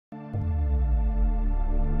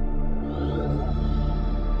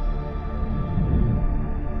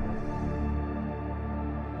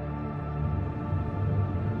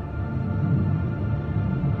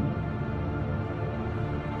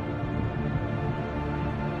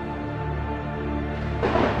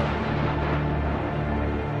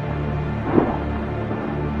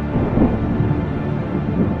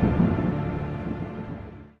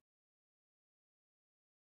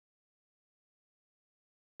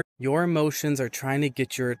Your emotions are trying to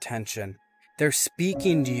get your attention. They're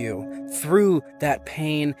speaking to you through that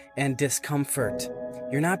pain and discomfort.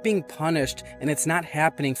 You're not being punished, and it's not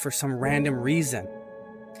happening for some random reason.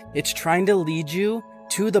 It's trying to lead you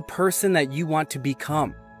to the person that you want to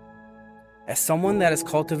become. As someone that has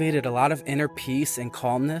cultivated a lot of inner peace and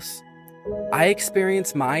calmness, I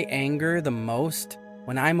experience my anger the most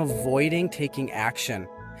when I'm avoiding taking action,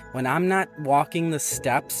 when I'm not walking the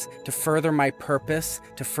steps to further my purpose,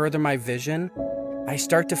 to further my vision. I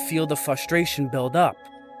start to feel the frustration build up,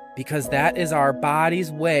 because that is our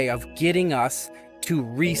body's way of getting us to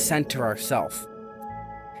recenter ourselves.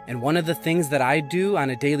 And one of the things that I do on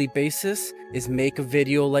a daily basis is make a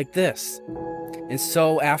video like this. And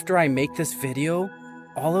so after I make this video,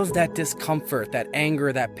 all of that discomfort, that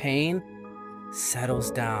anger, that pain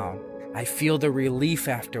settles down. I feel the relief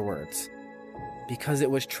afterwards, because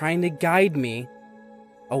it was trying to guide me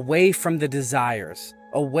away from the desires,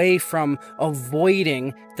 away from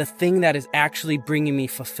avoiding the thing that is actually bringing me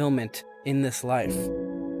fulfillment in this life.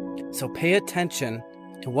 So pay attention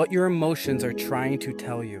to what your emotions are trying to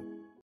tell you.